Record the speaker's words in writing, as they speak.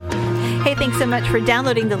Thanks so much for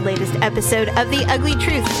downloading the latest episode of The Ugly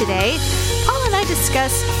Truth today. Paul and I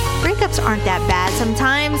discuss breakups aren't that bad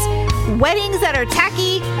sometimes, weddings that are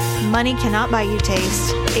tacky, money cannot buy you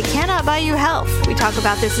taste, it cannot buy you health. We talk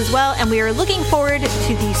about this as well, and we are looking forward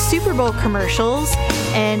to the Super Bowl commercials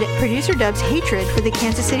and producer Dub's hatred for the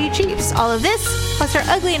Kansas City Chiefs. All of this, plus our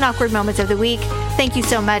ugly and awkward moments of the week. Thank you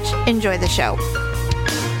so much. Enjoy the show.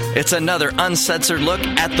 It's another uncensored look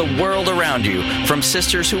at the world around you from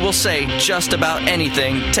sisters who will say just about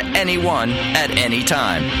anything to anyone at any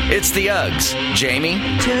time. It's the Uggs. Jamie.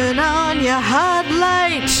 Turn on your hot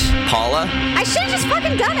light. Paula. I should have just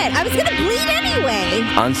fucking done it. I was going to bleed anyway.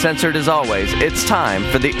 Uncensored as always, it's time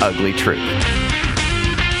for The Ugly Truth.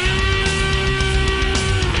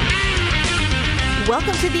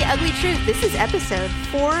 Welcome to The Ugly Truth. This is episode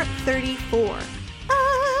 434.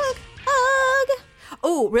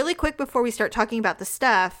 Oh, really quick before we start talking about the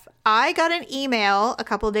stuff, I got an email a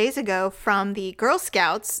couple days ago from the Girl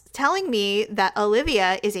Scouts telling me that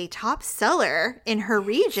Olivia is a top seller in her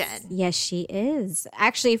region. Yes, she is.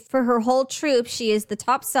 Actually, for her whole troop, she is the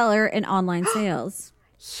top seller in online sales.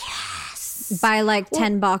 Yes. By like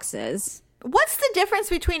 10 boxes. What's the difference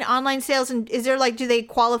between online sales and is there like, do they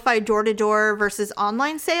qualify door-to-door versus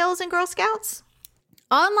online sales in Girl Scouts?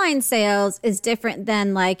 Online sales is different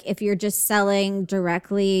than like if you're just selling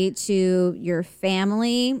directly to your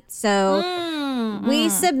family. So we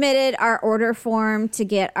submitted our order form to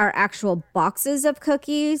get our actual boxes of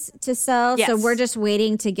cookies to sell. Yes. So we're just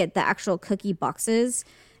waiting to get the actual cookie boxes.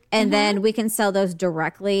 And then we can sell those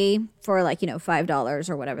directly for like, $5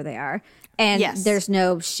 or whatever they are. And there's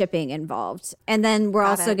no shipping involved. And then we're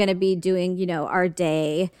also going to be doing, our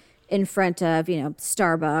day in front of,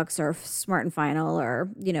 Starbucks or Smart and Final or,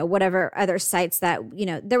 whatever other sites that,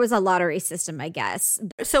 there was a lottery system, I guess.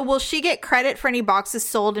 So will she get credit for any boxes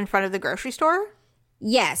sold in front of the grocery store?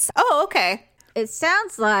 Yes. Oh, okay. It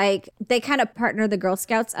sounds like they kind of partner the Girl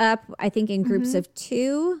Scouts up, I think, in groups of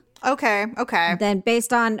 2. Okay. Then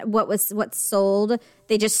based on what's sold,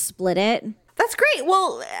 they just split it. That's great.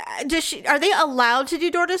 Well, are they allowed to do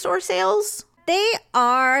door-to-door sales? They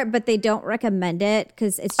are, but they don't recommend it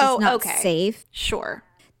because it's just not safe. Sure.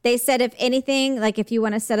 They said if anything, like if you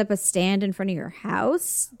want to set up a stand in front of your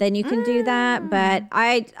house, then you can do that. But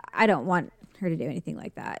I don't want her to do anything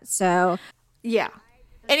like that. So yeah.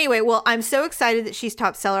 Anyway, well, I'm so excited that she's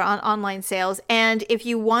top seller on online sales. And if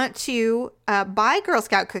you want to buy Girl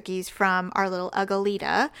Scout cookies from our little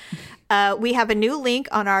Ugalita, we have a new link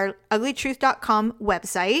on our uglytruth.com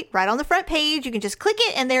website. Right on the front page, you can just click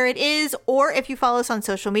it and there it is. Or if you follow us on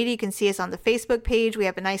social media, you can see us on the Facebook page. We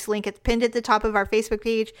have a nice link pinned at the top of our Facebook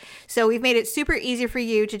page. So we've made it super easy for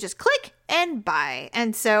you to just click and buy.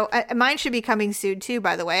 And so mine should be coming soon too,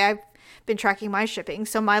 by the way. I've been tracking my shipping.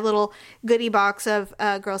 So my little goodie box of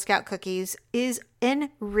Girl Scout cookies is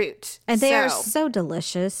en route. And they are so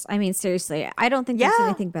delicious. I mean, seriously, I don't think there's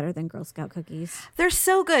anything better than Girl Scout cookies. They're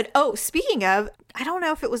so good. Oh, speaking of, I don't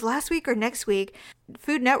know if it was last week or next week,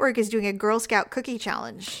 Food Network is doing a Girl Scout cookie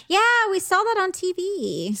challenge. Yeah, we saw that on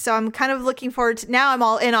TV. So I'm kind of looking forward to, now I'm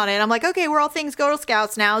all in on it. I'm like, okay, we're all things Girl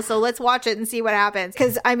Scouts now, so let's watch it and see what happens.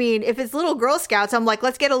 Because, I mean, if it's little Girl Scouts, I'm like,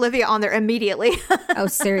 let's get Olivia on there immediately. Oh,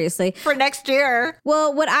 seriously. For next year.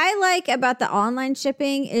 Well, what I like about the online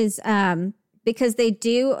shipping is because they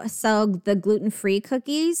do sell the gluten-free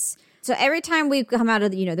cookies. So every time we come out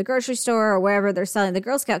of the grocery store or wherever they're selling the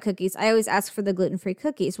Girl Scout cookies, I always ask for the gluten-free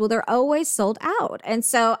cookies. Well, they're always sold out. And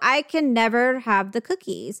so I can never have the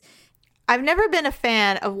cookies. I've never been a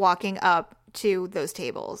fan of walking up to those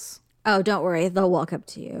tables. Oh, don't worry. They'll walk up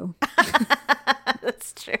to you.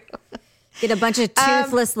 That's true. Get a bunch of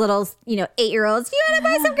toothless little, 8-year-olds. Do you want to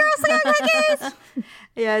buy some Girl Scout cookies?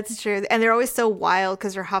 Yeah, it's true. And they're always so wild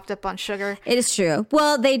because they're hopped up on sugar. It is true.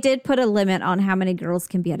 Well, they did put a limit on how many girls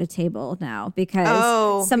can be at a table now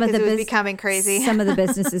because it was becoming crazy. Some of the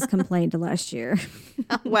businesses complained last year.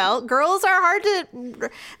 Well, girls are hard to...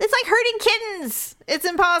 It's like herding kittens. It's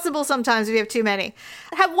impossible sometimes if you have too many.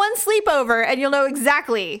 Have one sleepover and you'll know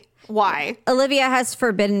exactly why. Olivia has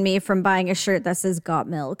forbidden me from buying a shirt that says "Got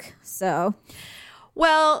Milk." So,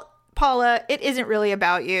 well, Paula, it isn't really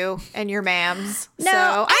about you and your mams. No,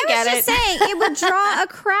 so I get was just saying it would draw a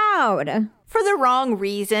crowd. For the wrong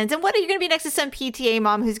reasons. And what are you going to be next to some PTA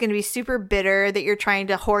mom who's going to be super bitter that you're trying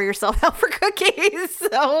to whore yourself out for cookies?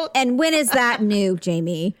 So, and when is that new,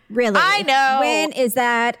 Jamie? Really? I know. When is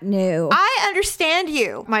that new? I understand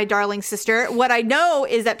you, my darling sister. What I know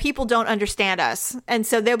is that people don't understand us. And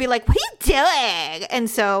so they'll be like, what are you doing? And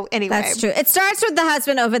so anyway. That's true. It starts with the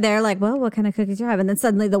husband over there like, well, what kind of cookies do you have? And then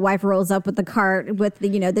suddenly the wife rolls up with the cart with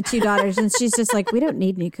the 2 daughters. And she's just like, we don't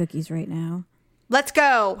need new cookies right now. Let's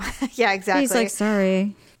go. Yeah, exactly. He's like,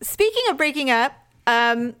 sorry. Speaking of breaking up,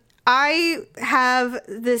 I have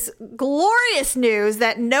this glorious news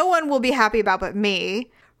that no one will be happy about but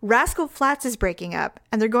me. Rascal Flatts is breaking up,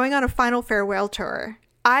 and they're going on a final farewell tour.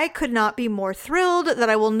 I could not be more thrilled that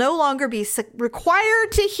I will no longer be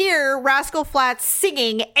required to hear Rascal Flatts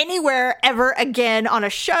singing anywhere ever again on a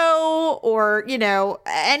show or,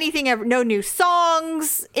 anything ever. No new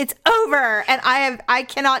songs. It's over. And I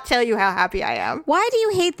cannot tell you how happy I am. Why do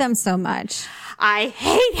you hate them so much? I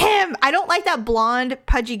hate him. I don't like that blonde,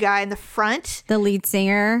 pudgy guy in the front. The lead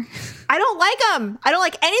singer. I don't like him. I don't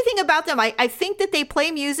like anything about them. I think that they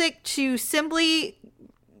play music to simply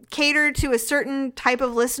cater to a certain type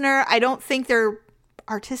of listener. I don't think they're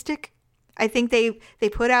artistic. I think they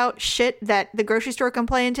put out shit that the grocery store can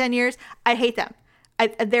play in 10 years. I hate them.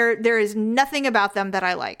 There is nothing about them that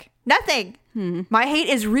I like. Nothing. My hate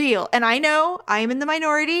is real. And I know I am in the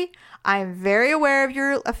minority. I'm very aware of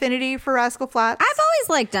your affinity for Rascal Flatts. I've always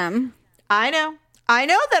liked them. I know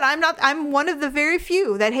that I'm one of the very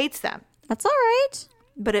few that hates them. That's all right.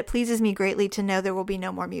 But it pleases me greatly to know there will be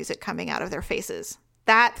no more music coming out of their faces.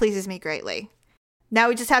 That pleases me greatly. Now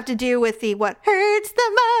we just have to do with the what hurts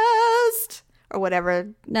the most or whatever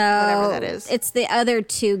that is. It's the other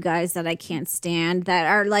two guys that I can't stand that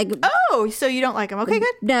are like... Oh, so you don't like them. Okay,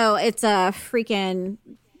 good. No, it's a freaking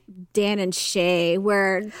Dan and Shay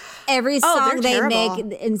where every song they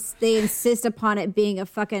make, they insist upon it being a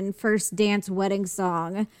fucking first dance wedding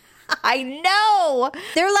song. I know.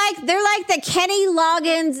 They're like the Kenny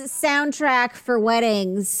Loggins soundtrack for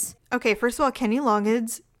weddings. Okay, first of all, Kenny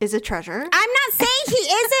Loggins is a treasure. I'm not saying he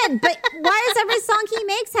isn't, but why does every song he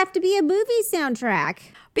makes have to be a movie soundtrack?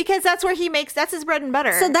 Because that's where that's his bread and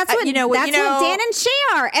butter. So that's what what Dan and Shay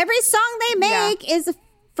are. Every song they make is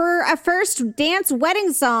for a first dance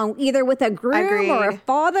wedding song, either with a groom or a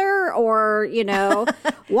father or,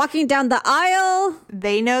 walking down the aisle.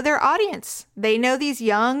 They know their audience. They know these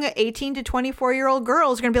young 18 to 24-year-old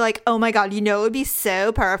girls are going to be like, oh my God, it would be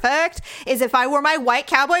so perfect is if I wore my white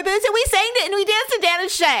cowboy boots and we sang it and we danced to Dan and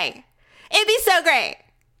Shay. It'd be so great.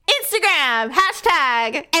 Instagram,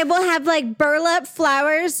 #. And we'll have like burlap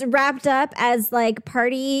flowers wrapped up as like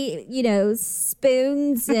party,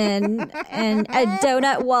 spoons and a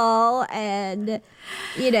donut wall. And,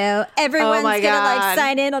 everyone's going to like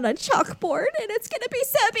sign in on a chalkboard and it's going to be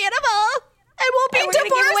so beautiful. And we'll be divorced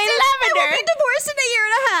in a year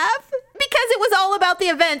and a half. Because it was all about the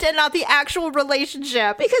event and not the actual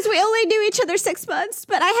relationship. Because we only knew each other 6 months,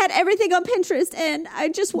 but I had everything on Pinterest and I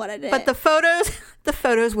just wanted it. But the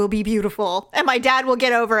photos will be beautiful and my dad will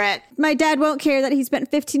get over it. My dad won't care that he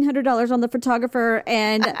spent $1,500 on the photographer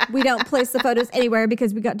and we don't place the photos anywhere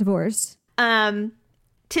because we got divorced. Tim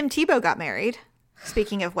Tebow got married.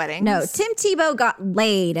 Speaking of weddings. No, Tim Tebow got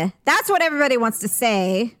laid. That's what everybody wants to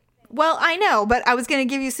say. Well, I know, but I was going to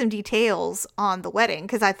give you some details on the wedding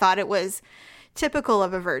because I thought it was typical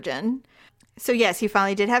of a virgin. So, yes, he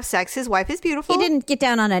finally did have sex. His wife is beautiful. He didn't get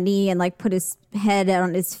down on a knee and, like, put his head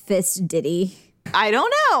on his fist, did he? I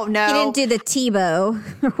don't know. No. He didn't do the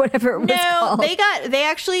Tebow or whatever it was called.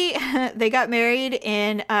 No, they got married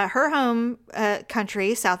in her home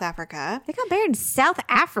country, South Africa. They got married in South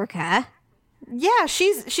Africa? Yeah,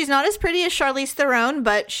 she's not as pretty as Charlize Theron,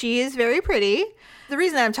 but she is very pretty. The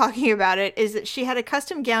reason that I'm talking about it is that she had a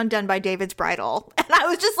custom gown done by David's Bridal. And I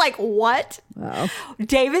was just like, what? Wow.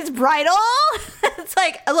 David's Bridal? It's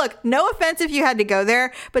like, look, no offense if you had to go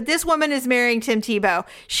there, but this woman is marrying Tim Tebow.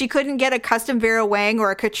 She couldn't get a custom Vera Wang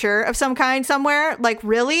or a couture of some kind somewhere? Like,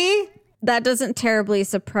 really? That doesn't terribly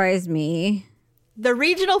surprise me. The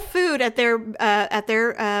regional food at their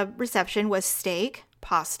reception was steak,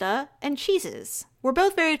 pasta, and cheeses. We're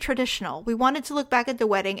both very traditional. We wanted to look back at the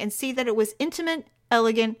wedding and see that it was intimate,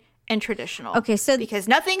 elegant, and traditional. Okay, so because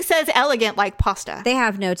nothing says elegant like pasta. They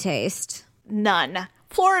have no taste. None.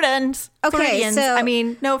 Floridians. Okay, Floridians, so I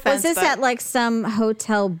mean, no offense. Was this at like some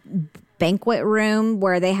hotel banquet room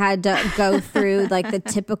where they had to go through like the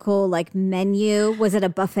typical like menu? Was it a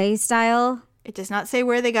buffet style? It does not say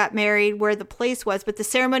where they got married, where the place was, but the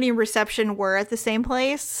ceremony and reception were at the same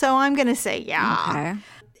place. So I'm going to say yeah. Okay.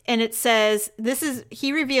 And it says,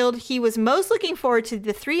 he revealed he was most looking forward to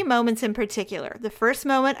the 3 moments in particular. The first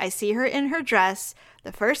moment, I see her in her dress,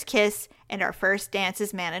 the first kiss, and our first dance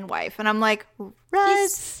as man and wife. And I'm like,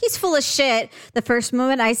 Russ. He's full of shit. The first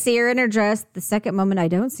moment, I see her in her dress. The second moment, I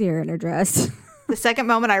don't see her in her dress. The second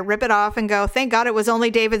moment, I rip it off and go, thank God it was only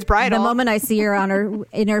David's Bridal. The moment I see her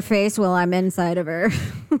in her face while I'm inside of her.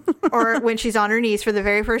 Or when she's on her knees for the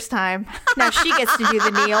very first time. Now she gets to do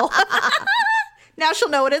the kneel. Now she'll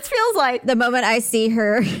know what it feels like. The moment I see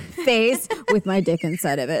her face with my dick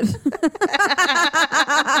inside of it.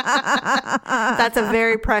 That's a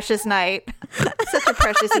very precious night. Such a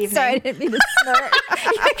precious evening. Sorry, I didn't mean to snort.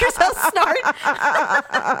 You make yourself snort.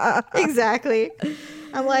 Exactly.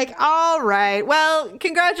 I'm like, all right. Well,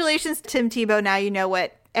 congratulations, Tim Tebow. Now you know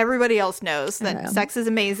what everybody else knows, that sex is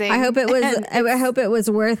amazing. I hope it was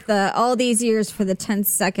worth all these years for the 10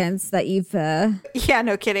 seconds that you've Yeah,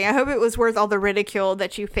 no kidding. I hope it was worth all the ridicule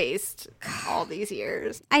that you faced all these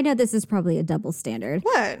years. I know this is probably a double standard.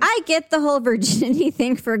 What? I get the whole virginity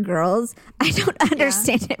thing for girls. I don't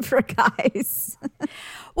understand it for guys.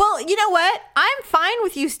 Well, you know what? I'm fine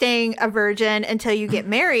with you staying a virgin until you get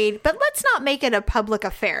married, but let's not make it a public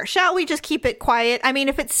affair. Shall we just keep it quiet? I mean,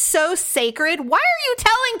 if it's so sacred, why are you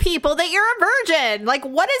telling people that you're a virgin? Like,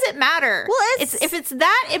 what does it matter? Well, if it's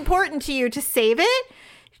that important to you to save it,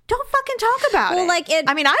 don't fucking talk about it. Well, like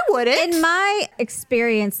I mean, I wouldn't. In my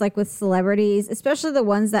experience, like with celebrities, especially the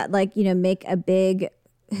ones that like, you know, make a big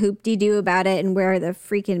hoop-de-doo about it and wear the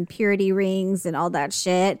freaking purity rings and all that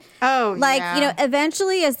shit. Oh, like, yeah. you know,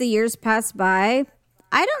 eventually as the years pass by,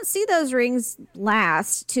 I don't see those rings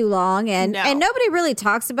last too long, and nobody really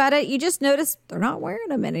talks about it. You just notice they're not wearing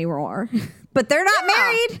them anymore, but they're not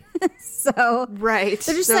married. So right,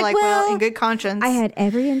 they're just like, well, in good I conscience, had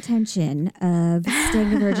every intention of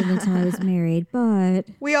staying a virgin until I was married, but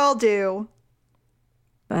we all do.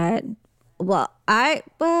 But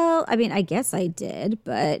I mean, I guess I did,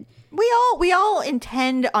 but we all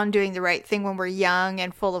intend on doing the right thing when we're young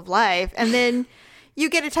and full of life, and then you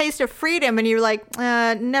get a taste of freedom and you're like,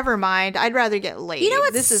 never mind, I'd rather get laid. You know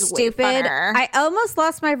what's this is stupid? Way funner. I almost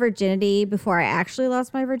lost my virginity before I actually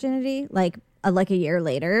lost my virginity, like a year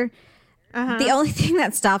later. The only thing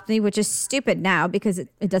that stopped me, which is stupid now because it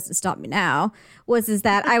doesn't stop me now, is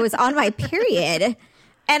that I was on my period.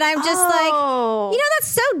 And I'm just like, you know, that's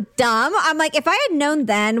so dumb. I'm like, if I had known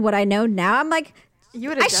then what I know now, I'm like, I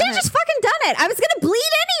should have just fucking done it. I was going to bleed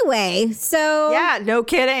anyway. So yeah, no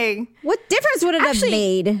kidding. What difference would it have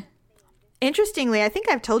made? Interestingly, I think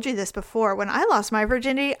I've told you this before. When I lost my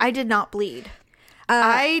virginity, I did not bleed.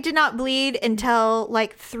 I did not bleed until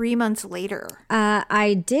like 3 months later.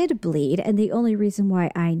 I did bleed. And the only reason why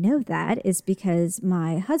I know that is because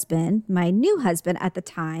my husband, my new husband at the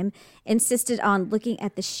time, insisted on looking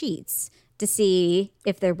at the sheets to see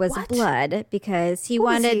if there was blood because he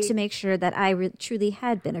wanted to make sure that I truly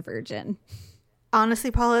had been a virgin. Honestly,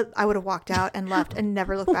 Paula, I would have walked out and left and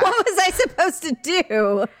never looked back. What was I supposed to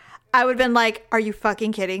do? I would have been like, are you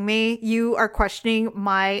fucking kidding me? You are questioning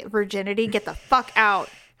my virginity. Get the fuck out.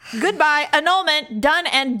 Goodbye. Annulment. Done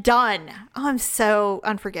and done. Oh, I'm so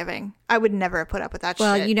unforgiving. I would never have put up with that shit.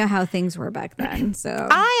 Well, you know how things were back then, so.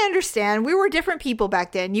 I understand. We were different people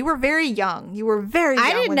back then. You were very young. You were very young.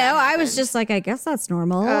 I didn't know. I was just like, I guess that's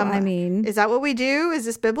normal. I mean. Is that what we do? Is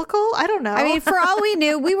this biblical? I don't know. I mean, for all we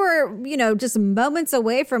knew, we were, you know, just moments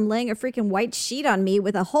away from laying a freaking white sheet on me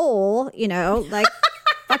with a hole, you know, like.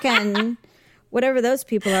 Fucking whatever those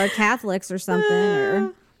people are, Catholics or something,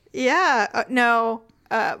 or no,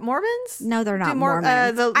 Mormons? No, they're not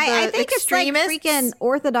Mormons. I think extremists? It's like freaking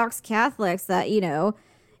Orthodox Catholics that, you know,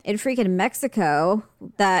 in freaking Mexico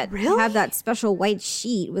that have that special white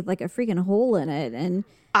sheet with like a freaking hole in it, and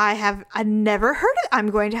I never heard it. I'm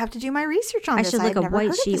going to have to do my research on this. I should like a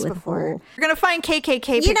white sheet with a hole. You're going to find KKK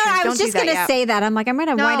pictures. You know, I was just going to say that. I'm like, I'm going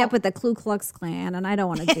to wind up with the Ku Klux Klan, and I don't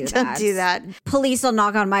want to do that. Don't do that. Police will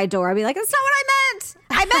knock on my door. I'll be like, that's not what I meant.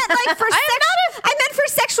 I meant like for I meant for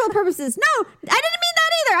sexual purposes. No, I didn't mean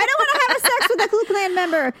that either. I don't want to have a sex with a Ku Klan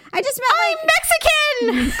member. I just meant I'm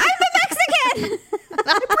Mexican. I'm a Mexican.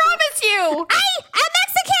 I promise you. I am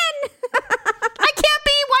Mexican. I can't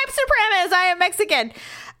be white supremacist. I am Mexican.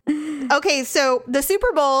 Okay, so the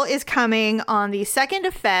Super Bowl is coming on the 2nd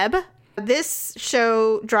of Feb. This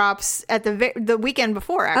show drops at the weekend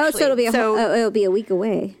before, actually. Oh, so it'll be a week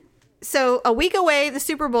away. So a week away, the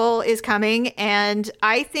Super Bowl is coming, and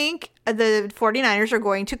I think the 49ers are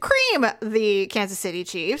going to cream the Kansas City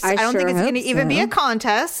Chiefs. I don't think it's going to even be a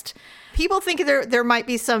contest. People think there might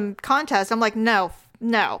be some contest. I'm like, no.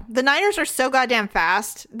 The Niners are so goddamn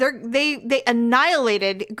fast. They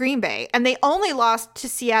annihilated Green Bay, and they only lost to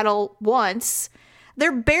Seattle once.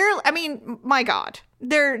 They're barely, I mean, my God.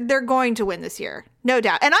 They're going to win this year. No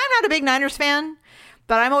doubt. And I'm not a big Niners fan.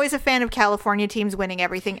 But I'm always a fan of California teams winning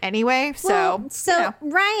everything anyway. So you know.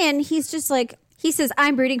 Ryan, he's just like, he says,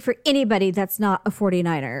 I'm rooting for anybody that's not a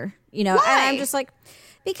 49er. You know, Why? And I'm just like,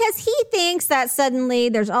 because he thinks that suddenly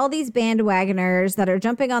there's all these bandwagoners that are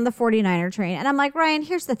jumping on the 49er train. And I'm like, Ryan,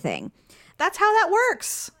 here's the thing. That's how that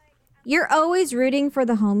works. You're always rooting for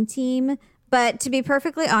the home team, But to be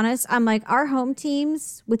perfectly honest, I'm like, our home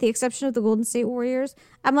teams, with the exception of the Golden State Warriors,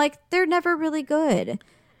 I'm like, they're never really good.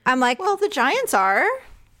 I'm like, well, the Giants are.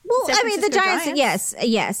 Well, I mean, the Giants,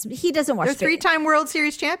 yes. He doesn't watch. They're 3-time World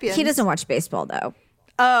Series champions. He doesn't watch baseball, though.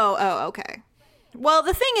 Oh, okay. Well,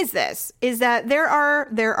 the thing is that there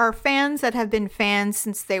are fans that have been fans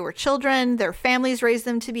since they were children. Their families raised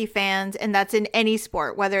them to be fans, and that's in any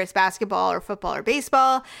sport, whether it's basketball or football or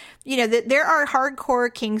baseball. You know, there are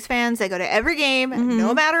hardcore Kings fans that go to every game,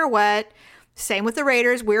 no matter what. Same with the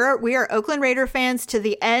Raiders. We are Oakland Raider fans to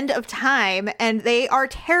the end of time, and they are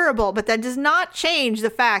terrible, but that does not change the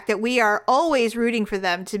fact that we are always rooting for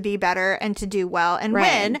them to be better and to do well and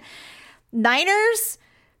win. Niners,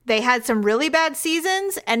 they had some really bad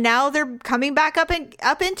seasons, and now they're coming back up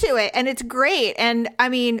into it, and it's great. And I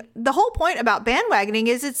mean, the whole point about bandwagoning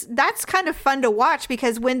is that's kind of fun to watch,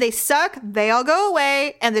 because when they suck, they all go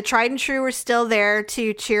away, and the tried and true are still there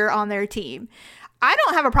to cheer on their team. I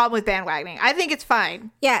don't have a problem with bandwagoning. I think it's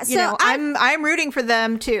fine. Yeah, so I'm rooting for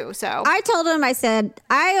them too. So I told him, I said,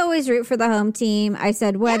 I always root for the home team. I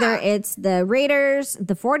said, whether it's the Raiders,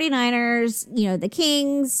 the 49ers, the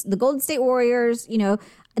Kings, the Golden State Warriors,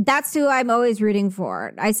 that's who I'm always rooting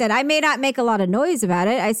for. I said, I may not make a lot of noise about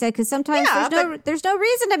it. I said, because sometimes there's no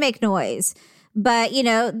reason to make noise. But,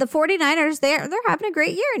 the 49ers, they're having a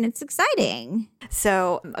great year, and it's exciting.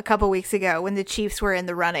 So a couple weeks ago, when the Chiefs were in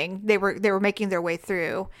the running, they were making their way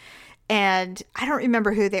through. And I don't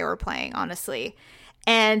remember who they were playing, honestly.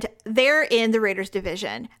 And they're in the Raiders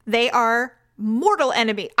division. They are mortal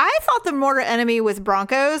enemy. I thought the mortal enemy was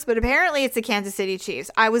Broncos, but apparently it's the Kansas City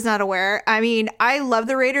Chiefs. I was not aware. I mean, I love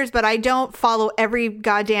the Raiders, but I don't follow every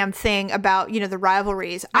goddamn thing about, the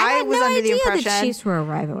rivalries. I was under the impression the Chiefs were a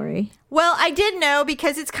rivalry. Well, I did know,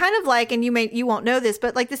 because it's kind of like, and you won't know this,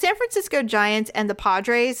 but like the San Francisco Giants and the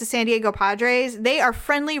Padres, the San Diego Padres, they are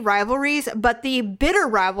friendly rivalries, but the bitter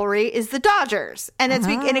rivalry is the Dodgers. And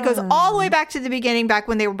and it goes all the way back to the beginning, back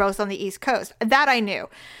when they were both on the East Coast. That I knew.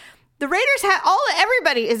 The Raiders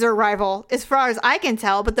everybody is their rival as far as I can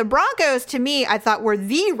tell, but the Broncos, to me, I thought were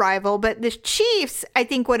the rival. But the Chiefs, I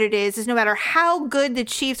think what it is no matter how good the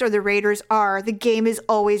Chiefs or the Raiders are, the game is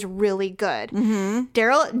always really good.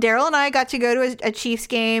 Daryl and I got to go to a Chiefs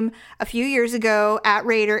game a few years ago at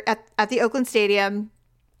the Oakland Stadium.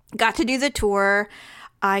 Got to do the tour.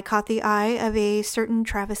 I caught the eye of a certain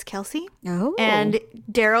Travis Kelce. Oh. And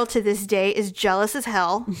Daryl to this day is jealous as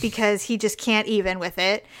hell because he just can't even with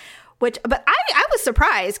it. But I was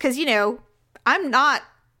surprised because, I'm not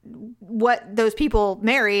what those people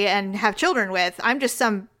marry and have children with. I'm just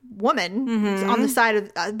some woman on the side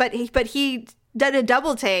of, but he did a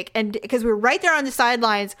double take, and because we were right there on the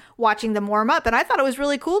sidelines watching them warm up, and I thought it was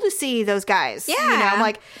really cool to see those guys. Yeah. I'm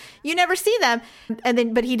like, you never see them.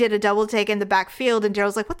 But he did a double take in the backfield, and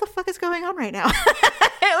Daryl's like, what the fuck is going on right now?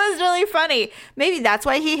 It was really funny. Maybe that's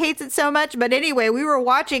why he hates it so much. But anyway, we were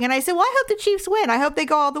watching, and I said, well, I hope the Chiefs win. I hope they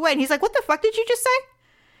go all the way. And he's like, what the fuck did you just say?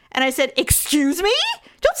 And I said, excuse me?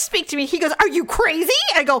 Don't speak to me. He goes, are you crazy?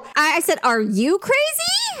 I go, I said, are you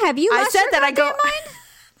crazy? Have you lost your goddamn mind?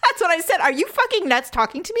 That's what I said. Are you fucking nuts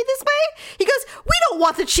talking to me this way? He goes, we don't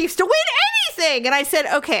want the Chiefs to win anything. And I said,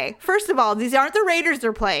 okay, first of all, these aren't the Raiders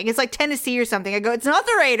they're playing. It's like Tennessee or something. I go, it's not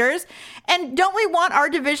the Raiders. And don't we want our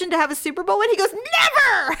division to have a Super Bowl win? He goes,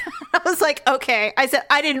 never. I was like, okay. I said,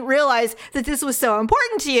 I didn't realize that this was so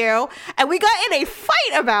important to you. And we got in a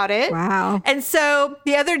fight about it. Wow. And so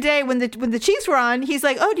the other day when the Chiefs were on, he's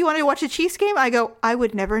like, oh, do you want to watch a Chiefs game? I go, I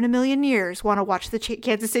would never in a million years want to watch the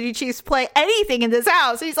Kansas City Chiefs play anything in this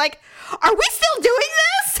house. And he's like, are we still doing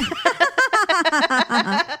this?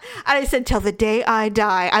 And I said, till the day I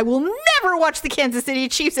die, I will never watch the Kansas City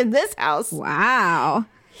Chiefs in this house. Wow.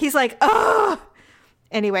 He's like, oh.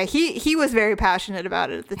 Anyway, he was very passionate about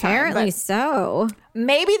it at the time. Apparently so.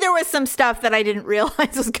 Maybe there was some stuff that I didn't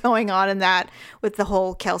realize was going on in that with the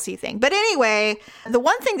whole Kelce thing. But anyway, the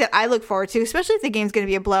one thing that I look forward to, especially if the game's going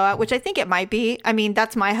to be a blowout, which I think it might be, I mean,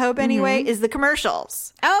 that's my hope anyway, is the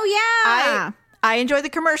commercials. Oh, yeah. I enjoy the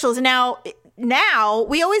commercials. Now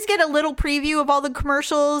we always get a little preview of all the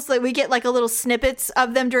commercials. Like we get like a little snippets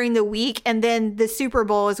of them during the week. And then the Super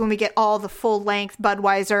Bowl is when we get all the full length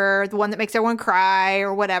Budweiser, the one that makes everyone cry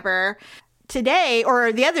or whatever. Today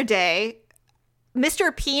or the other day,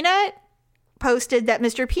 Mr. Peanut posted that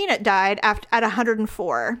Mr. Peanut died at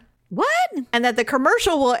 104. What? And that the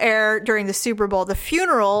commercial will air during the Super Bowl. The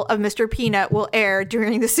funeral of Mr. Peanut will air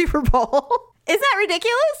during the Super Bowl. Isn't that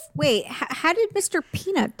ridiculous? Wait, how did Mr.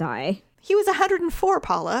 Peanut die? He was 104,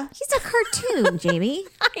 Paula. He's a cartoon, Jamie.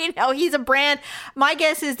 I know, he's a brand. My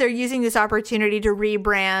guess is they're using this opportunity to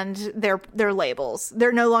rebrand their labels.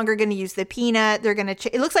 They're no longer going to use the peanut. They're going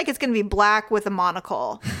to. It looks like it's going to be black with a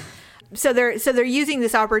monocle. So they're using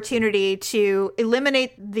this opportunity to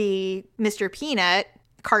eliminate the Mr. Peanut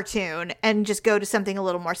cartoon and just go to something a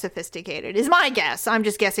little more sophisticated is my guess. I'm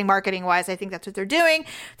just guessing marketing wise. I think that's what they're doing.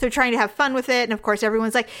 They're trying to have fun with it. And of course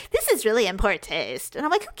everyone's like, this is really in poor taste. And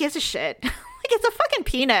I'm like, who gives a shit? Like, it's a fucking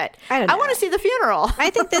peanut. I want to see the funeral.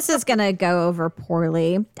 I think this is going to go over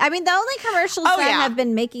poorly. I mean, the only commercials that have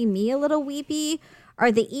been making me a little weepy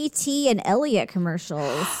are the E.T. and Elliot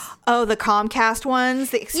commercials. Oh, the Comcast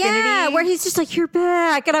ones, the Xfinity. Yeah, where he's just like, you're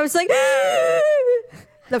back. And I was like,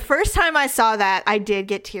 the first time I saw that, I did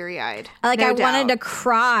get teary-eyed. Like, I wanted to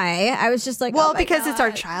cry. I was just like, well, because it's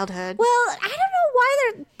our childhood. Well, I don't know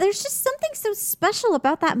why there's just something so special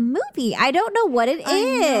about that movie. I don't know what it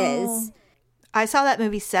is. I saw that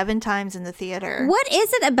movie 7 times in the theater. What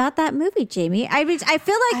is it about that movie, Jamie? I mean, I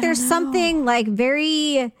feel like there's something like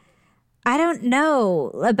very... I don't know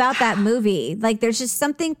about that movie. Like, there's just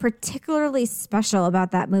something particularly special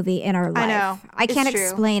about that movie in our life. I know. I can't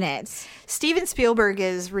explain it. Steven Spielberg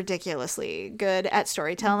is ridiculously good at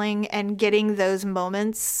storytelling and getting those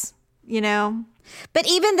moments, you know? But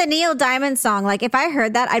even the Neil Diamond song, like, if I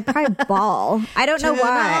heard that, I'd probably bawl. I don't know why.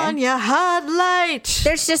 Turn on your hot light.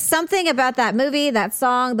 There's just something about that movie, that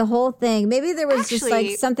song, the whole thing. Maybe there was just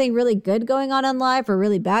like something really good going on in life or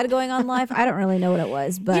really bad going on in life. I don't really know what it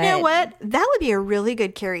was, but you know what? That would be a really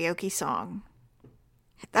good karaoke song.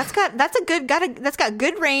 That's got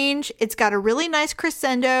good range. It's got a really nice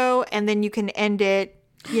crescendo, and then you can end it,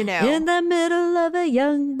 you know, in the middle of a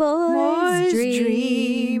young boy's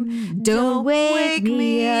dream. Don't wake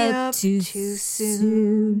me up too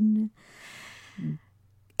soon.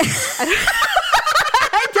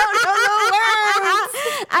 I don't know the words.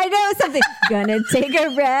 I know something. Gonna take a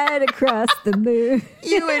ride across the moon.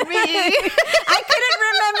 You and me. I couldn't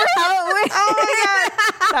remember how it went. Oh my god,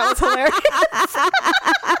 that was hilarious.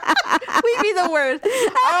 We'd be the worst.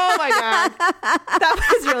 Oh my god, that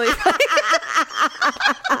was really funny.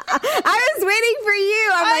 I was waiting for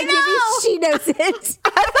you. I'm like, maybe she knows it. I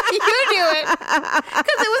thought you knew it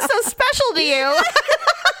because it was so special to you.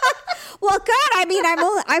 Well, God, I mean,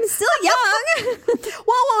 I'm still young.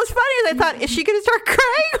 Well, what was funny is I thought, is she going to start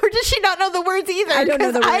crying or does she not know the words either? I don't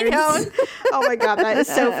know the words. I don't. Oh my God, that is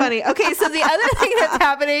so funny. Okay, so the other thing that's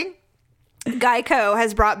happening, Geico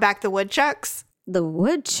has brought back the woodchucks. The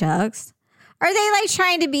woodchucks? Are they like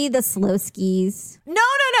trying to be the slow skis? No.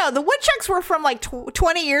 The woodchucks were from like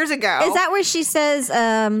 20 years ago. Is that where she says,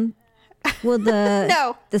 well,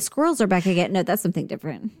 No. The squirrels are back again? No, that's something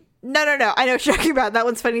different. No. I know what you're talking about. That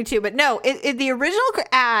one's funny too. But no, the original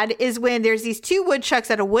ad is when there's these 2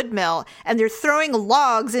 woodchucks at a wood mill and they're throwing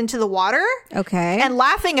logs into the water. Okay. And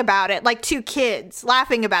laughing about it, like 2 kids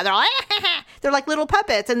laughing about it. They're like, they're like little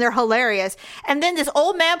puppets and they're hilarious. And then this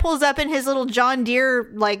old man pulls up in his little John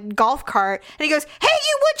Deere like golf cart and he goes, "Hey,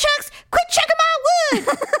 you woodchucks, quit checking my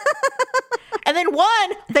wood." And then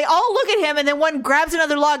they all look at him and then one grabs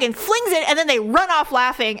another log and flings it and then they run off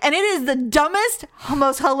laughing. And it is the dumbest,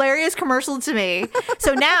 most hilarious commercial to me.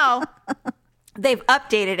 So now they've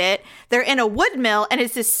updated it. They're in a wood mill and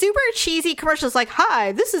it's this super cheesy commercial. It's like,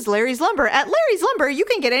 "Hi, this is Larry's Lumber. At Larry's Lumber, you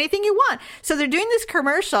can get anything you want." So they're doing this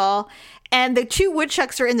commercial and the 2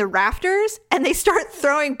 woodchucks are in the rafters and they start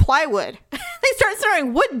throwing plywood. They start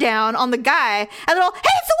throwing wood down on the guy and they're all, "Hey,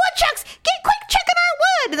 it's the woodchucks! Get quick, checking our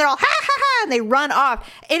wood!" And they're all, "Ha ha ha!" And they run off.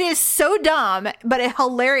 It is so dumb, but it's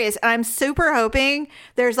hilarious. And I'm super hoping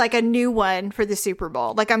there's like a new one for the Super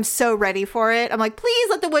Bowl. Like, I'm so ready for it. I'm like, please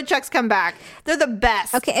let the woodchucks come back. They're the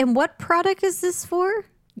best. Okay, and what product is this for?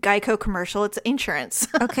 Geico commercial. It's insurance.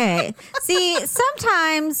 Okay. See,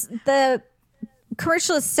 sometimes the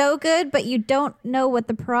commercial is so good, but you don't know what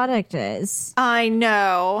the product is. I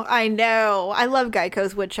know. I love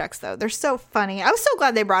Geico's woodchucks, though. They're so funny. I was so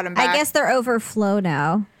glad they brought them back. I guess they're overflow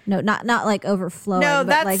now. No, not like overflowing,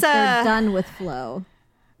 but like they're done with flow.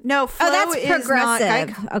 No, flow that's is progressive. Not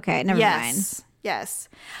Geico. Okay, never mind. Yes.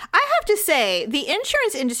 I have to say, the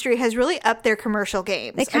insurance industry has really upped their commercial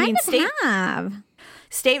games. They kind of have.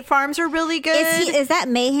 State Farms are really good. Is that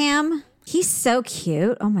Mayhem? He's so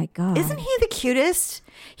cute. Oh my God. Isn't he the cutest?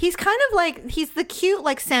 He's kind of like, he's the cute,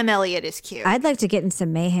 like Sam Elliott is cute. I'd like to get in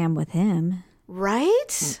some mayhem with him.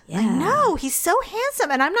 Right? Yeah. I know. He's so handsome.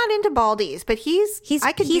 And I'm not into baldies, but he's bald?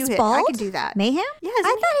 I could do that. Mayhem? Yeah. I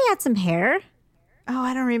thought he had some hair. Oh,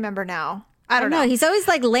 I don't remember now. I don't know. He's always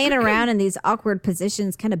like laying around in these awkward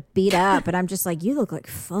positions, kind of beat up. And I'm just like, you look like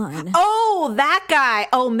fun. Oh, that guy.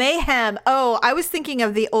 Oh, Mayhem. Oh, I was thinking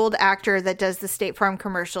of the old actor that does the State Farm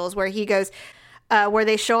commercials where he goes, where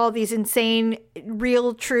they show all these insane,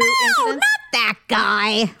 real, true incidents. Not that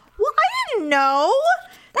guy. Well, I didn't know.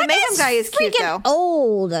 The Mayhem guy is cute, though.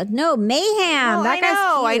 Old. No, Mayhem. Oh, that guy's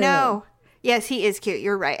cute. I know. Yes, he is cute.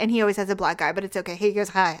 You're right. And he always has a black guy, but it's okay. He goes,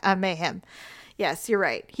 "Hi, I'm Mayhem." Yes, you're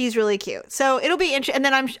right. He's really cute. So it'll be interesting. And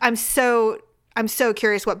then I'm so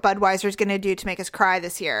curious what Budweiser is going to do to make us cry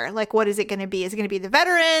this year. Like, what is it going to be? Is it going to be the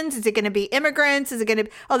veterans? Is it going to be immigrants? Is it going to?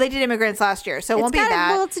 Oh, they did immigrants last year, so it won't be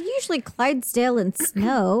that. Well, it's usually Clydesdale and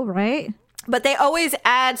snow, right? But they always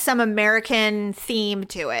add some American theme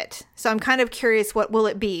to it. So I'm kind of curious, what will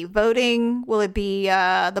it be? Voting? Will it be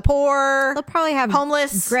the poor? They'll probably have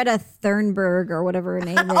homeless. Greta Thunberg or whatever her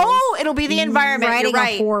name is. Oh, it'll be the environment. Riding You're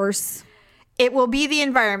right. a horse. It will be the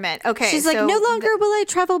environment. Okay. She's like, no longer will I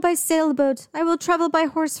travel by sailboat. I will travel by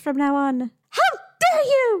horse from now on. How dare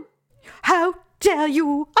you? How dare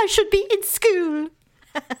you? I should be in school.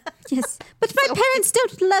 Yes, but my parents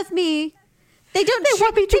don't love me. They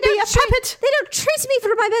want me to be a puppet. They don't treat me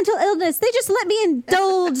for my mental illness. They just let me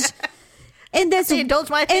indulge in this. They indulge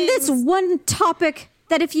my things. In this one topic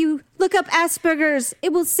that if you look up Asperger's,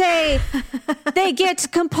 it will say they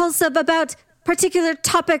get compulsive about particular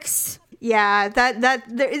topics. Yeah, that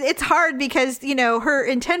it's hard because her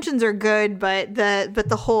intentions are good, but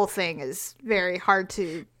the whole thing is very hard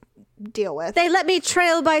to deal with. They let me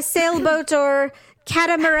trail by sailboat or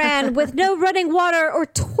catamaran with no running water or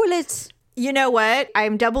toilet. You know what?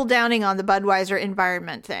 I'm double downing on the Budweiser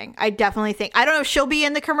environment thing. I definitely think, I don't know if she'll be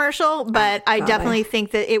in the commercial, but I definitely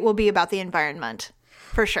think that it will be about the environment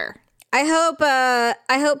for sure. I hope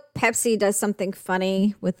Pepsi does something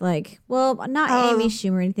funny with not Amy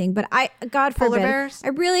Schumer or anything, but God forbid, bears? I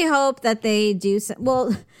really hope that they do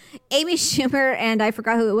Amy Schumer and I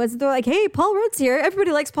forgot who it was. They're like, hey, Paul Rudd's here.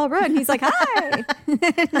 Everybody likes Paul Rudd. And he's like, hi.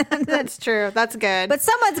 That's true. That's good. But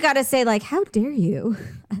someone's got to say how dare you?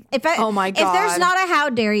 Oh my God. If there's not a how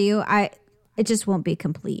dare you, it just won't be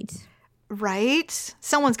complete. Right?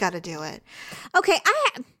 Someone's got to do it. Okay.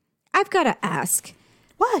 I've got to ask.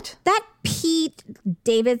 What? That Pete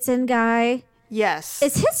Davidson guy. Yes.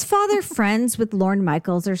 Is his father friends with Lorne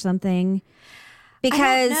Michaels or something?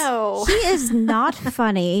 Because he is not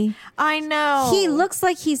funny. I know. He looks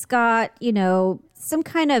like he's got, some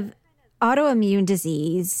kind of autoimmune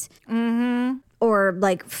disease. Mm-hmm. Or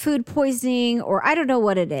food poisoning, or I don't know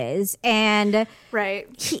what it is. And right.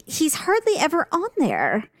 He's hardly ever on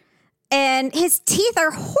there. And his teeth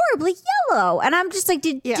are horribly yellow. And I'm just like,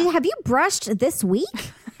 have you brushed this week?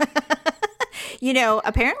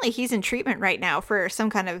 Apparently he's in treatment right now for some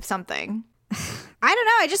kind of something. I don't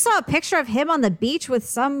know. I just saw a picture of him on the beach with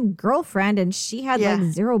some girlfriend, and she had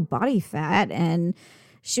zero body fat, and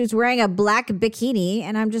she was wearing a black bikini.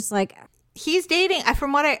 And I'm just like, he's dating,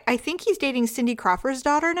 from what I think he's dating Cindy Crawford's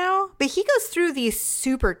daughter now, but he goes through these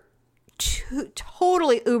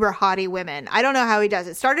totally uber hottie women. I don't know how he does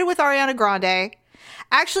it. Started with Ariana Grande.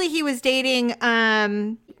 Actually, he was dating,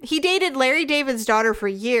 he dated Larry David's daughter for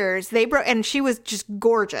years. They broke, and she was just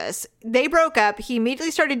gorgeous. They broke up. He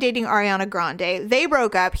immediately started dating Ariana Grande. They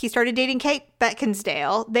broke up. He started dating Kate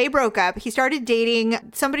Beckinsdale. They broke up. He started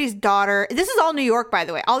dating somebody's daughter. This is all New York, by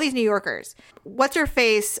the way. All these New Yorkers. What's her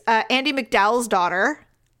face? Andie MacDowell's daughter.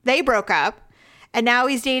 They broke up. And now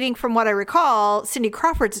he's dating, from what I recall, Cindy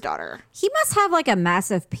Crawford's daughter. He must have a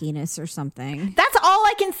massive penis or something. That's all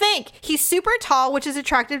I can think. He's super tall, which is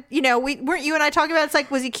attractive. Weren't you and I talking about,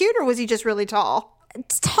 it's was he cute or was he just really tall?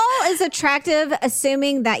 Tall is attractive,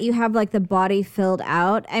 assuming that you have the body filled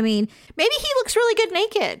out. I mean, maybe he looks really good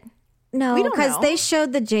naked. No, because they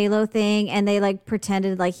showed the J-Lo thing and they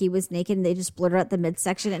pretended he was naked and they just blurred out the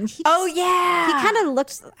midsection. And he he kind of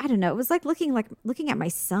looked, I don't know, it was looking at my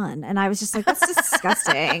son. And I was just like, that's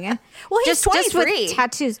disgusting. Well, he's 23. Just with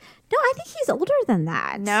tattoos. No, I think he's older than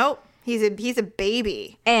that. No, he's a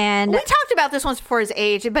baby. And we talked about this once before, his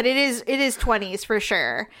age, but it is 20s for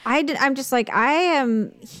sure. I'm just like,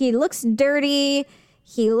 he looks dirty.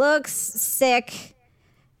 He looks sick.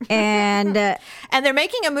 And they're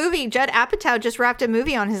making a movie. Judd Apatow just wrapped a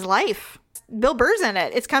movie on his life. Bill Burr's in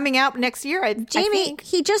it. It's coming out next year. Jamie,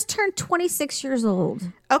 he just turned 26 years old.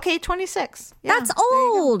 Okay, 26. Yeah, that's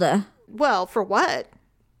old. Well, for what?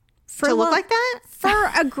 To look like that?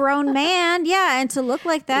 For a grown man, yeah, and to look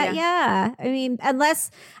like that, yeah. I mean, unless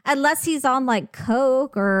he's on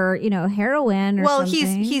coke or heroin or something. Well,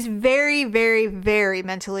 he's very, very, very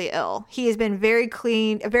mentally ill. He has been very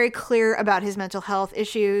clear about his mental health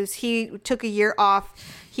issues. He took a year off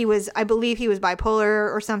I believe he was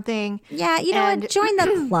bipolar or something. Yeah, you know what? Join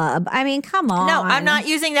the club. I mean, come on. No, I'm not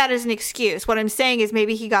using that as an excuse. What I'm saying is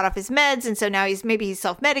maybe he got off his meds, and so now he's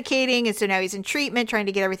self-medicating, and so now he's in treatment, trying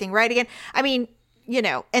to get everything right again. I mean, you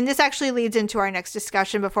know, and this actually leads into our next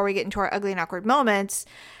discussion before we get into our ugly and awkward moments,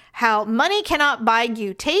 how money cannot buy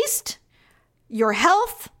you taste, your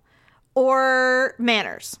health, or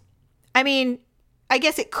manners. I mean, I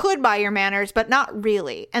guess it could buy your manners, but not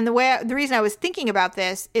really. And the reason I was thinking about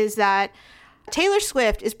this is that Taylor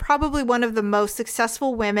Swift is probably one of the most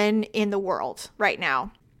successful women in the world right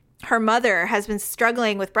now. Her mother has been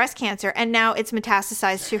struggling with breast cancer, and now it's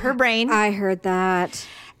metastasized to her brain. I heard that.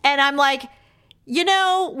 And I'm like, you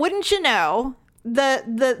know, wouldn't you know,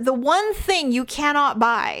 the one thing you cannot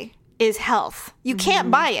buy is health. You can't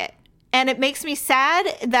buy it. And it makes me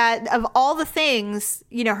sad that of all the things,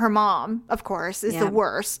 you know, her mom, of course, is the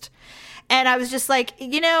worst. And I was just like,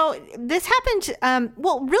 you know, this happened,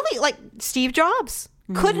 really, like Steve Jobs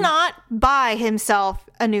could not buy himself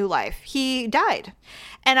a new life. He died.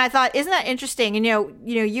 And I thought, isn't that interesting? And,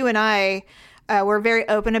 you and I were very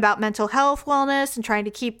open about mental health, wellness, and trying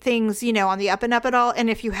to keep things, you know, on the up and up at all. And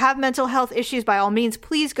if you have mental health issues, by all means,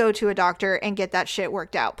 please go to a doctor and get that shit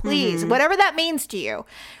worked out. Please, whatever that means to you.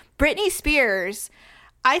 Britney Spears,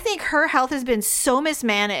 I think her health has been so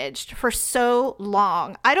mismanaged for so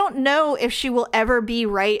long. I don't know if she will ever be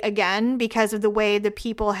right again because of the way the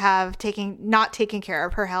people have not taken care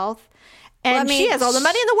of her health. And she has all the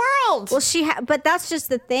money in the world. Well, but that's just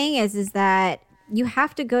the thing is that you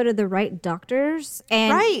have to go to the right doctors,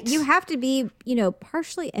 and you have to be, you know,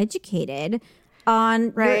 partially educated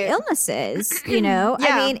on your illnesses, you know?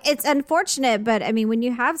 I mean, it's unfortunate, but I mean, when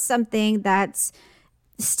you have something that's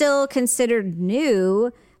still considered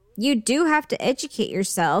new, you do have to educate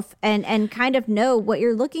yourself and kind of know what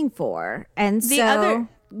you're looking for. And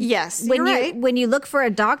when you look for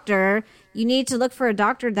a doctor, you need to look for a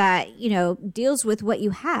doctor that, you know, deals with what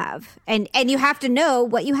you have, and you have to know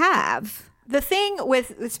what you have. The thing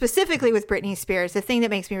specifically with Britney Spears, the thing that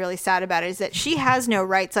makes me really sad about it is that she has no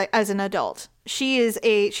rights as an adult. She's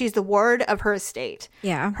the ward of her estate.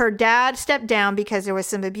 Yeah. Her dad stepped down because there was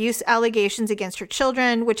some abuse allegations against her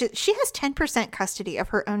children, she has 10% custody of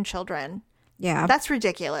her own children. Yeah. That's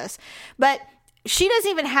ridiculous. But she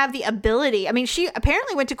doesn't even have the ability. I mean, she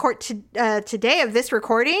apparently went to court today of this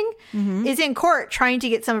recording, is in court trying to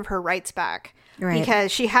get some of her rights back. Right.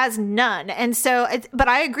 Because she has none. And so, but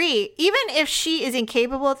I agree, even if she is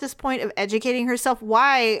incapable at this point of educating herself,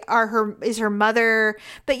 why is her mother,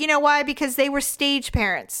 but you know why? Because they were stage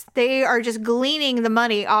parents. They are just gleaning the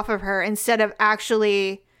money off of her instead of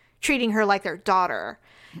actually treating her like their daughter.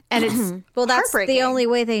 And it's well, that's the only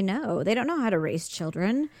way they know. They don't know how to raise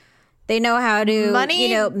children. They know how to,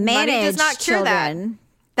 manage money does not cure children. That.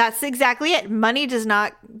 That's exactly it. Money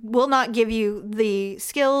will not give you the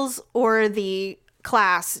skills or the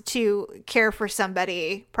class to care for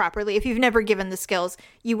somebody properly. If you've never given the skills,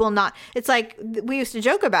 you will not. It's like we used to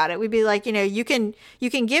joke about it. We'd be like, you know, you can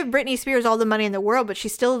give Britney Spears all the money in the world, but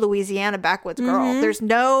she's still a Louisiana backwoods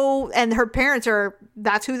girl. And her parents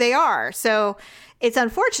that's who they are. So it's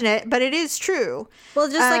unfortunate, but it is true. Well,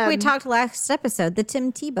 just like we talked last episode, the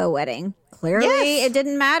Tim Tebow wedding. Clearly, it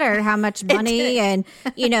didn't matter how much money and,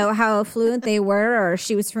 you know, how affluent they were, or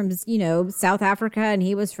she was from, you know, South Africa and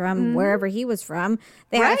he was from wherever he was from.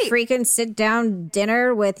 They had a freaking sit-down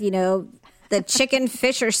dinner with, you know, the chicken,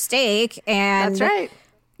 fish, or steak. And, that's right.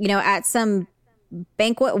 You know, at some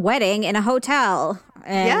banquet wedding in a hotel.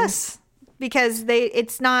 And yes, because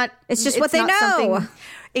it's just what they know.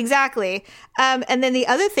 Exactly. And then the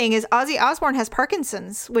other thing is Ozzy Osbourne has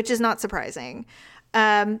Parkinson's, which is not surprising.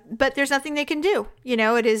 But there's nothing they can do. You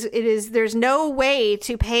know, there's no way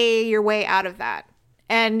to pay your way out of that.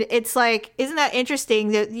 And it's like, isn't that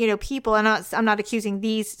interesting that, you know, people, I'm not accusing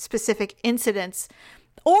these specific incidents,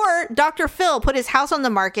 or Dr. Phil put his house on the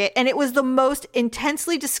market and it was the most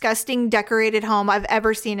intensely disgusting decorated home I've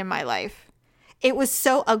ever seen in my life. It was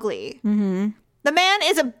so ugly. The man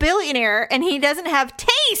is a billionaire and he doesn't have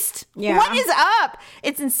taste. Yeah. What is up?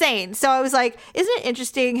 It's insane. So I was like, isn't it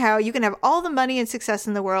interesting how you can have all the money and success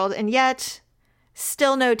in the world and yet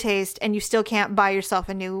still no taste, and you still can't buy yourself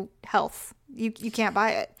a new health. You can't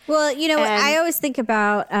buy it. Well, you know, I always think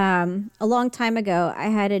about a long time ago, I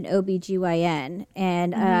had an OBGYN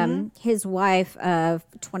and his wife of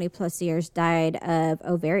 20 plus years died of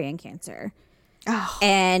ovarian cancer. Oh.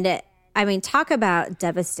 And I mean, talk about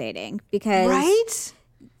devastating, because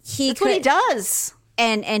that's what he does.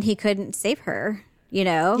 And he couldn't save her, you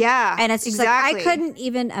know? Yeah. And it's just like, I couldn't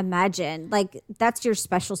even imagine, like, that's your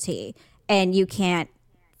specialty and you can't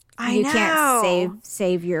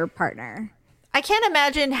save your partner. I can't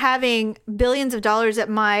imagine having billions of dollars at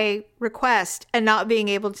my request and not being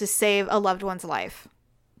able to save a loved one's life.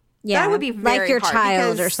 Yeah, that would be very like your hard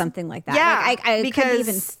child because, or something like that. Yeah, like, I couldn't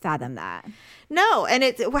even fathom that. No, and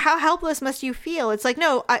how helpless must you feel? It's like,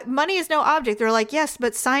 no, money is no object. They're like, yes,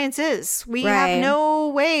 but science is. We have no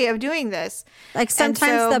way of doing this. Like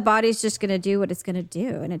sometimes the body's just going to do what it's going to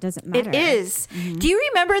do, and it doesn't matter. It is. Mm-hmm. Do you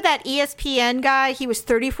remember that ESPN guy? He was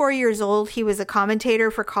 34 years old. He was a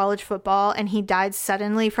commentator for college football, and he died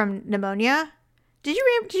suddenly from pneumonia. Did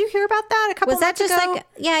you hear about that a couple months ago? Was that just like?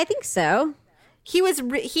 Yeah, I think so. He was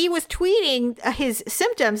tweeting his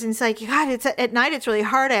symptoms, and it's like, God, it's at night. It's really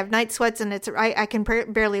hard. I have night sweats, and I can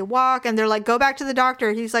barely walk. And they're like, go back to the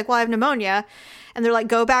doctor. He's like, well, I have pneumonia, and they're like,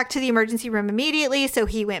 go back to the emergency room immediately. So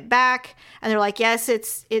he went back, and they're like, yes,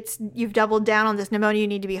 it's you've doubled down on this pneumonia. You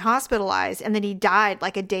need to be hospitalized. And then he died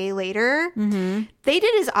like a day later. Mm-hmm. They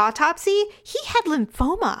did his autopsy. He had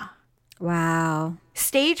lymphoma. Wow.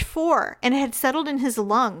 Stage 4, and it had settled in his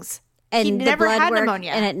lungs. And he never had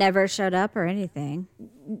pneumonia. And it never showed up or anything.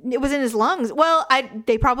 It was in his lungs. Well,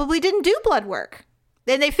 they probably didn't do blood work.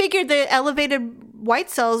 Then they figured the elevated white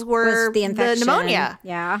cells were the pneumonia.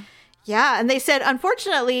 Yeah. Yeah. And they said,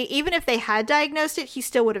 unfortunately, even if they had diagnosed it, he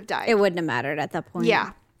still would have died. It wouldn't have mattered at that point.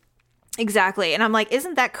 Yeah. Exactly. And I'm like,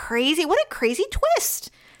 isn't that crazy? What a crazy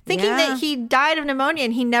twist. Thinking that he died of pneumonia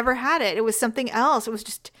and he never had it. It was something else. It was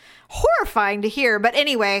just horrifying to hear. But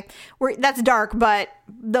anyway, that's dark. But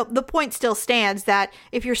the point still stands that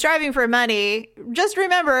if you're striving for money, just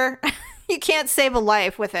remember you can't save a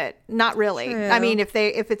life with it. Not really. True. I mean, if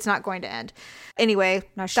it's not going to end. Anyway,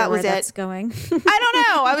 not sure that was where that's going. I don't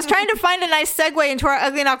know. I was trying to find a nice segue into our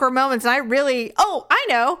ugly and awkward moments, and I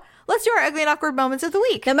know. Let's do our ugly and awkward moments of the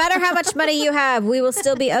week. No matter how much money you have, we will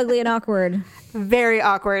still be ugly and awkward. Very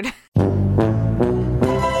awkward.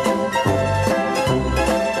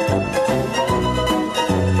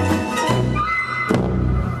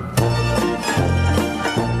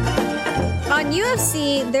 On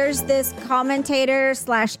UFC, there's this commentator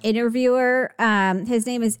 / interviewer. His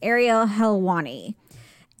name is Ariel Helwani.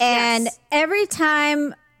 And every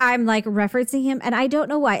time I'm like referencing him, and I don't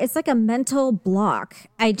know why. It's like a mental block.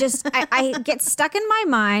 I get stuck in my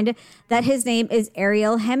mind that his name is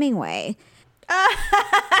Ariel Hemingway.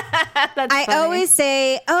 I always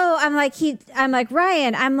say, I'm like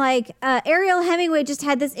Ryan. I'm like Ariel Hemingway just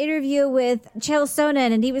had this interview with Chael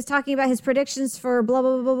Sonnen, and he was talking about his predictions for blah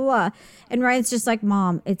blah blah blah blah. And Ryan's just like,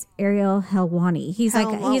 Mom, it's Ariel Helwani. He's like,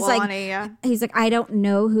 I don't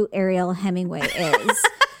know who Ariel Hemingway is.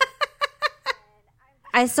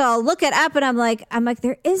 I'll look it up, and I'm like,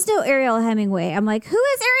 there is no Ariel Hemingway. I'm like, who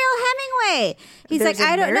is Ariel Hemingway? He's like,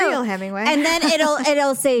 I don't know. Ariel Hemingway. And then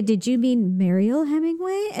it'll say, did you mean Mariel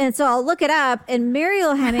Hemingway? And so I'll look it up, and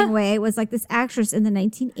Mariel Hemingway was like this actress in the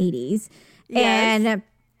 1980s. Yes. And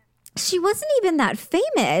she wasn't even that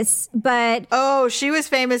famous, but... Oh, she was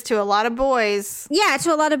famous to a lot of boys. Yeah,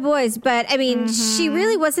 to a lot of boys. But, I mean, she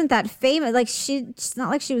really wasn't that famous. Like, it's not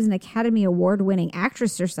like she was an Academy Award-winning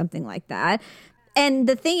actress or something like that. And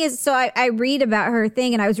the thing is, so I read about her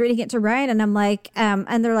thing, and I was reading it to Ryan, and I'm like,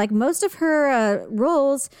 and they're like, most of her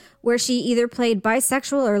roles where she either played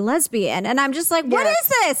bisexual or lesbian. And I'm just like, what is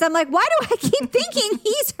this? I'm like, why do I keep thinking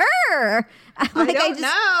he's her? I don't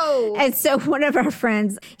know. And so one of our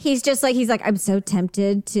friends, he's like, I'm so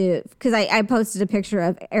tempted to, because I posted a picture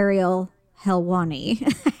of Ariel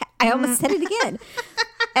Helwani. I almost said it again.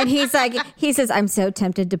 And he says, I'm so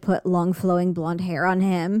tempted to put long flowing blonde hair on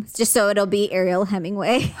him just so it'll be Ariel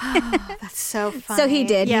Hemingway. Oh, that's so funny. So he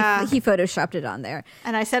did. Yeah. He photoshopped it on there.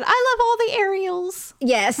 And I said, I love all the Ariels.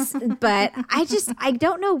 Yes. But I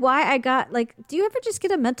don't know why I got like, do you ever just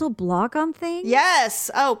get a mental block on things? Yes.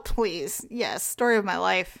 Oh, please. Yes. Story of my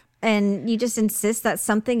life. And you just insist that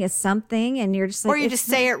something is something, and you're just like, or you just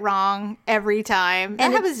say it wrong every time.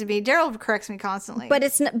 That happens to me. Daryl corrects me constantly. But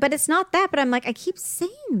it's not that. But I'm like, I keep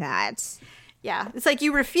saying that. Yeah, it's like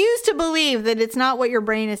you refuse to believe that it's not what your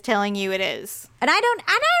brain is telling you it is. And I don't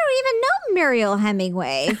even know Mariel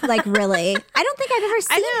Hemingway. Like, really, I don't think I've ever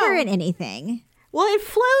seen her in anything. Well, it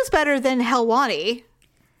flows better than Helwani.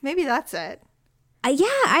 Maybe that's it. Yeah,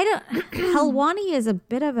 I don't. Helwani is a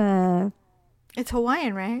bit of a. It's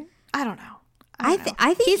Hawaiian, right? I don't know. I think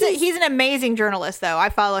he's an amazing journalist, though. I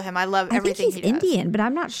follow him. I love everything he does. I think he's Indian, but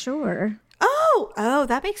I'm not sure. Oh,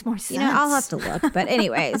 that makes more sense. I'll have to look. But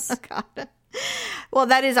anyways. Oh, God. Well,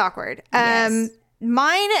 that is awkward. Yes.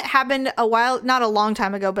 Mine happened not a long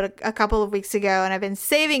time ago, but a couple of weeks ago, and I've been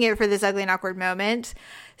saving it for this ugly and awkward moment.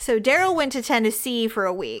 So Daryl went to Tennessee for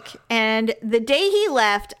a week, and the day he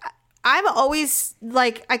left, I'm always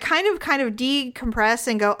like, I kind of decompress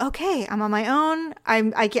and go, okay, I'm on my own.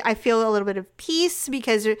 I feel a little bit of peace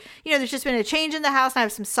because, you know, there's just been a change in the house and I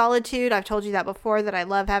have some solitude. I've told you that before, that I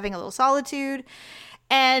love having a little solitude.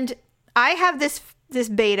 And I have this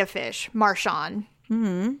betta fish, Marshawn.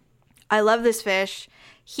 Mm-hmm. I love this fish.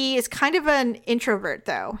 He is kind of an introvert,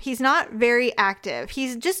 though. He's not very active.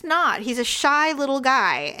 He's just not. He's a shy little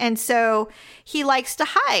guy. And so he likes to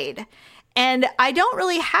hide. And I don't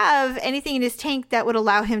really have anything in his tank that would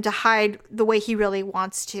allow him to hide the way he really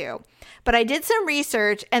wants to. But I did some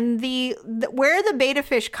research, and where the betta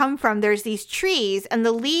fish come from, there's these trees, and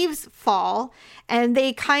the leaves fall, and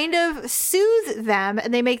they kind of soothe them,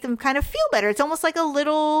 and they make them kind of feel better. It's almost like a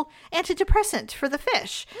little antidepressant for the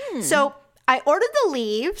fish. So I ordered the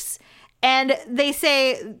leaves, and they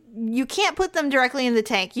say you can't put them directly in the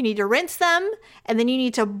tank. You need to rinse them, and then you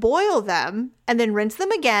need to boil them, and then rinse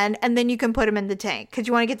them again, and then you can put them in the tank because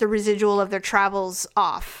you want to get the residual of their travels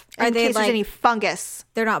off in case there's any fungus.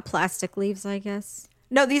 They're not plastic leaves, I guess.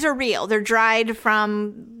 No, these are real. They're dried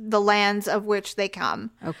from the lands of which they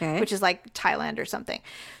come. Okay. Which is like Thailand or something.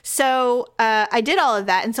 So I did all of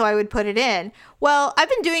that, and so I would put it in. Well, I've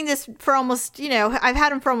been doing this for almost, I've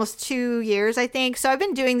had them for almost 2 years, I think. So I've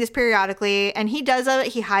been doing this periodically, and he does it.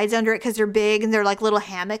 He hides under it because they're big, and they're like little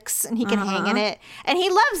hammocks, and he can hang in it. And he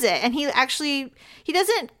loves it. And he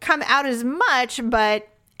doesn't come out as much, but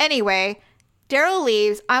anyway, Daryl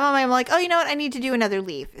leaves. I'm like, oh, you know what? I need to do another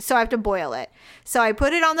leaf. So I have to boil it. So I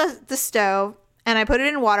put it on the stove, and I put it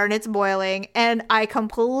in water, and it's boiling, and I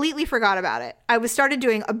completely forgot about it. I started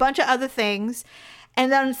doing a bunch of other things,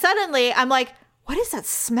 and then suddenly I'm like, what is that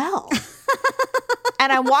smell?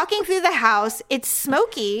 And I'm walking through the house. It's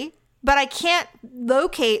smoky, but I can't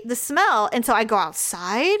locate the smell. And so I go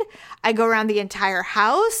outside. I go around the entire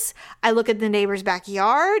house. I look at the neighbor's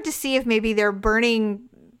backyard to see if maybe they're burning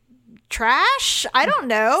trash. I don't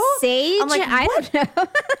know. Sage? I'm like, I don't know.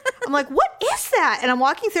 I'm like, what is that? And I'm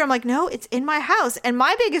walking through. I'm like, no, it's in my house. And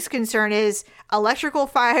my biggest concern is electrical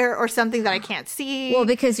fire or something that I can't see. Well,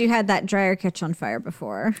 because you had that dryer catch on fire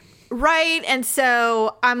before. Right. And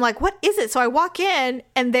so I'm like, what is it? So I walk in,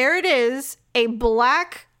 and there it is, a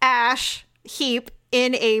black ash heap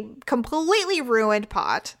in a completely ruined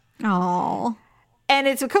pot. Oh. And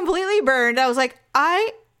it's completely burned. I was like,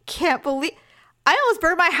 I can't believe... I almost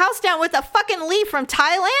burned my house down with a fucking leaf from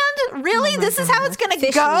Thailand? Really? This is how it's going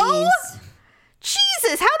to go? Leaves.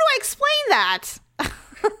 Jesus, how do I explain that?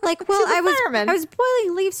 Like, well, I was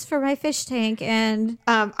boiling leaves for my fish tank, and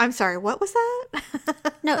I'm sorry, what was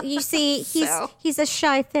that? No, you see, he's a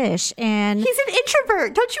shy fish, and he's an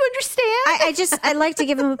introvert. Don't you understand? I like to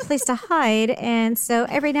give him a place to hide, and so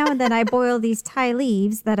every now and then I boil these Thai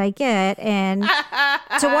leaves that I get, and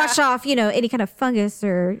to wash off, any kind of fungus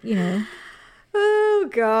or Oh,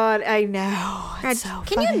 God, I know. God, so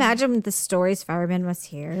can you imagine the stories firemen must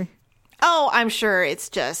hear? Oh, I'm sure it's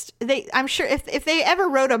just... I'm sure if they ever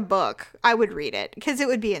wrote a book, I would read it, because it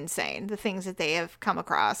would be insane, the things that they have come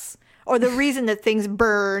across, or the reason that things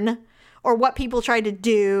burn, or what people try to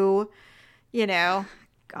do, God.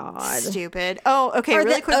 Stupid. Oh, okay, or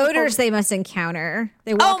really the quick. odors they must encounter.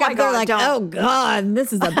 They walk up, they're like, oh, God,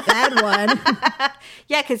 this is a bad one.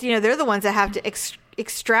 Yeah, because, they're the ones that have to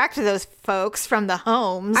extract those folks from the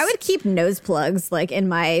homes. I would keep nose plugs like in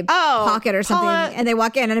my pocket or something, Paula, and they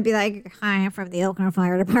walk in and I'd be like, "Hi, I'm from the Elkhorn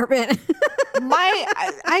Fire Department."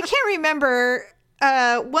 I can't remember.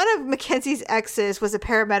 One of Mackenzie's exes was a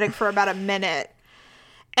paramedic for about a minute,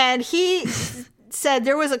 and he said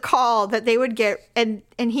there was a call that they would get, and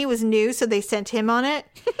he was new, so they sent him on it.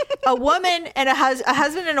 A woman and a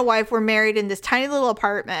husband and a wife were married in this tiny little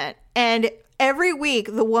apartment, and every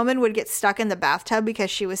week, the woman would get stuck in the bathtub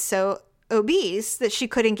because she was so obese that she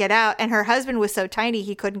couldn't get out. And her husband was so tiny,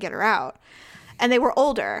 he couldn't get her out. And they were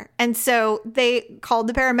older. And so they called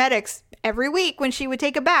the paramedics every week when she would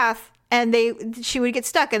take a bath, and she would get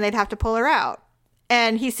stuck and they'd have to pull her out.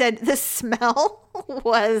 And he said the smell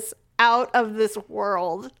was out of this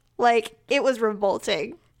world. Like, it was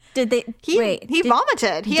revolting. Did they? He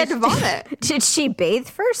vomited. He had to vomit. Did she bathe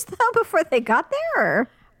first, though, before they got there? Or?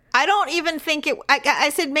 I don't even think it... I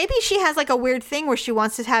said, maybe she has like a weird thing where she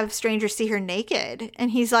wants to have strangers see her naked.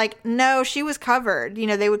 And he's like, no, she was covered.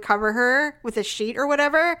 They would cover her with a sheet or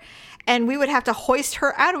whatever. And we would have to hoist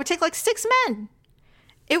her out. It would take like 6 men.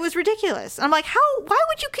 It was ridiculous. I'm like, why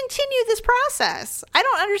would you continue this process? I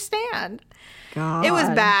don't understand. God. It was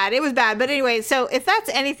bad. But anyway, so if that's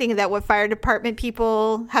anything that what fire department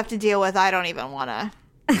people have to deal with, I don't even want to...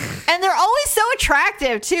 And they're always so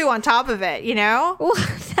attractive, too, on top of it, Well,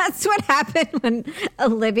 that's what happened when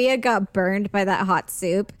Olivia got burned by that hot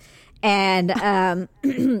soup. And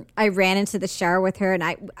I ran into the shower with her,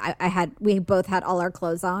 and we both had all our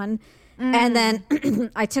clothes on. And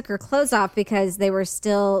then I took her clothes off because they were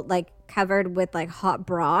still like covered with like hot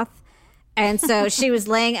broth. And so she was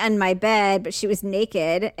laying on my bed, but she was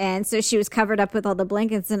naked. And so she was covered up with all the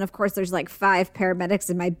blankets. And of course, there's like 5 paramedics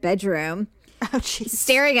in my bedroom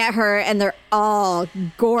staring at her, and they're all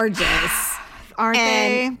gorgeous. Aren't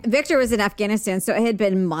and they? Victor was in Afghanistan, so it had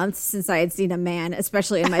been months since I had seen a man,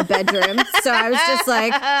 especially in my bedroom. So I was just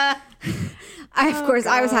like,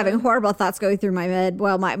 I was having horrible thoughts going through my head.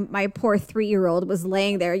 Well, my poor 3-year-old was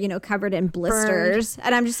laying there, covered in blisters.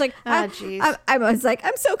 And I'm just like, I was like,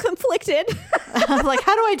 I'm so conflicted. I'm like,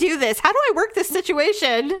 how do I do this? How do I work this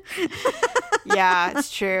situation? Yeah,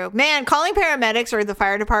 it's true. Man, calling paramedics or the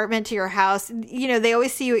fire department to your house, they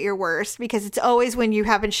always see you at your worst because it's always when you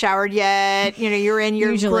haven't showered yet. You're in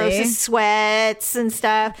your grossest sweats and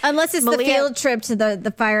stuff. Unless it's the field trip to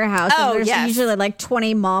the firehouse. Oh, and there's usually like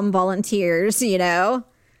 20 mom volunteers,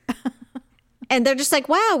 And they're just like,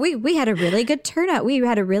 wow, we had a really good turnout. We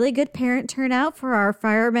had a really good parent turnout for our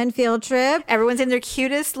firemen field trip. Everyone's in their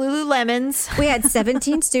cutest Lululemons. We had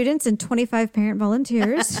 17 students and 25 parent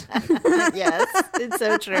volunteers. Yes, it's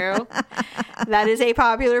so true. That is a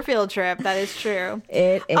popular field trip. That is true.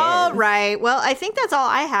 It is. All right. Well, I think that's all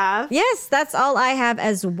I have. Yes, that's all I have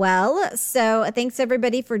as well. So thanks,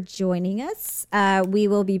 everybody, for joining us. We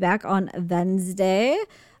will be back on Wednesday.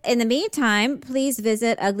 In the meantime, please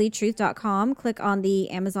visit uglytruth.com, click on the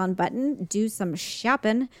Amazon button, do some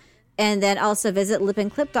shopping, and then also visit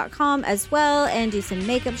lipandclip.com as well and do some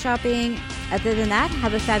makeup shopping. Other than that,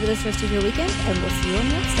 have a fabulous rest of your weekend, and we'll see you on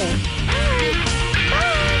Wednesday.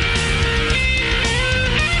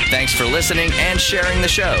 Thanks for listening and sharing the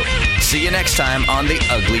show. See you next time on The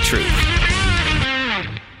Ugly Truth.